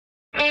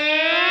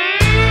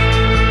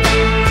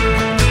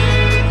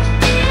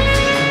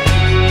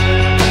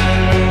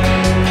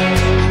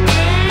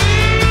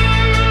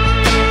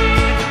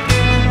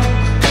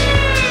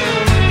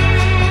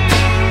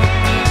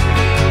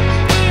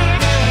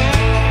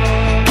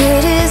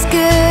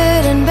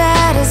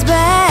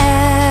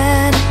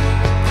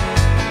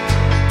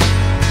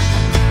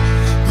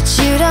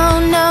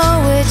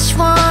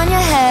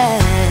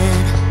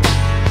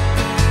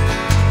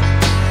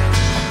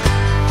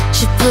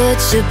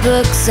Picture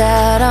books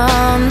out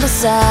on the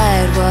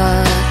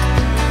sidewalk,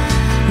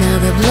 now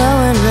they're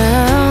blowing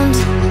round.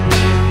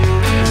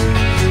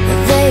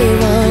 They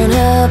won't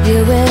help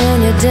you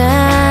when you're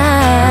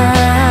down.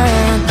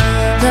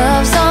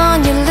 Love's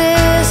on your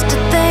list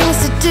of things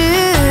to do,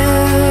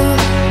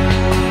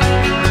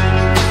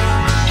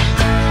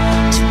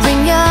 to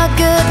bring your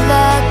good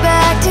luck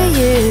back to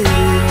you.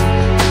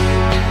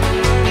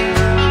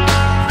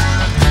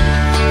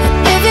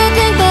 If you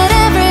think that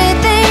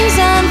everything's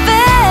unfair,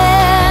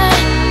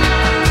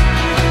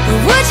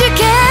 would you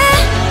care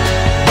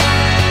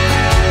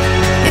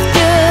if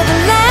you're the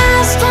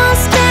last one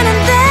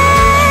standing there?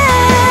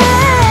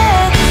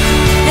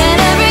 And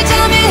every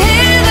time you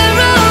hear the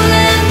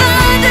rolling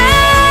thunder,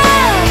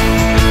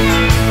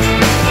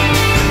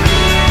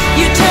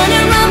 you turn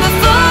around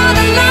before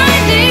the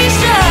lightning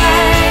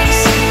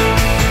strikes.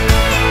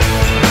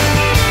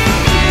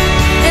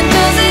 And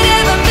does it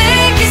ever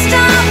make you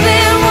stop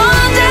and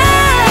wonder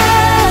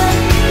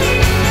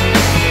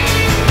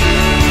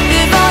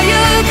if all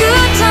your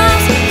good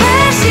times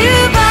pass you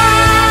by?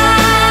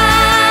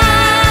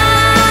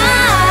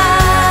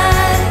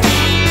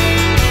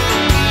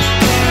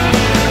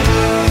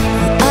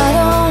 I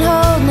don't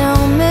hold no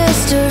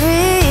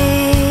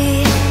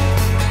mystery,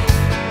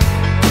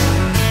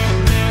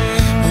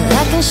 but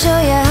I can show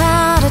you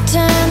how to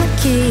turn the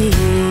key.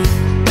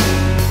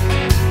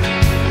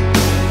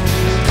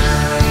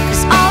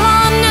 'Cause all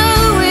I know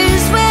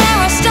is where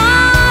I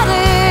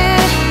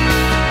started,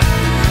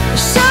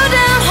 so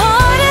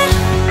downhearted.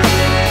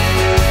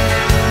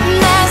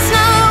 That's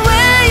not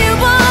where you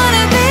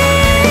wanna be.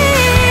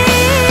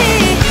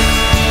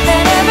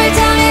 And every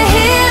time you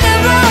hear the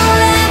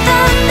rolling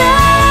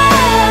thunder,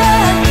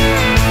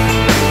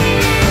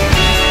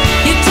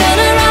 you turn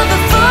around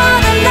before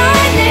the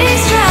lightning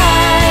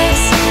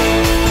strikes.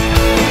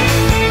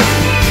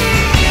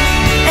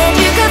 And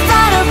you could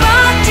find a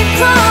rock to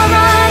crawl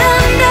right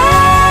under,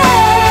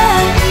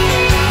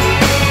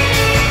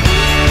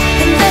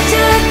 and let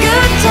your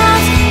good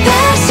times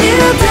pass you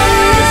by.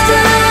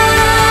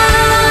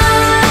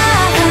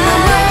 And the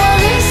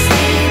world is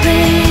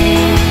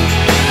sleeping,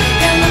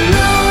 and the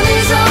moon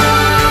is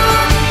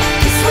on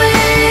its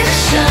way to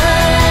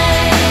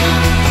shine.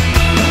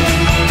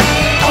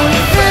 All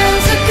your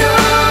friends are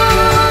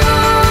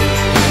gone,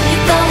 you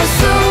thought was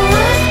so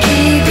worth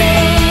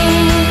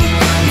keeping.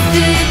 You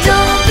feel you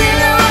don't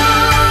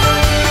belong,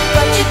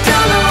 but you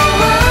don't know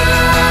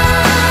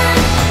why.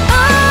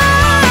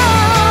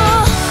 Oh,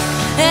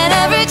 and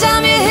every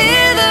time you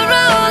hear the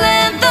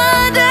rolling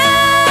thunder,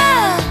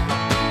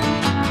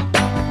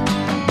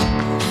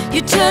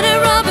 you turn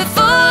around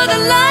before the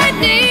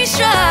lightning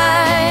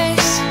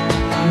strikes.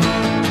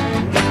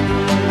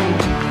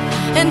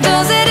 And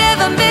does it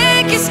ever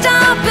make you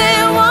stop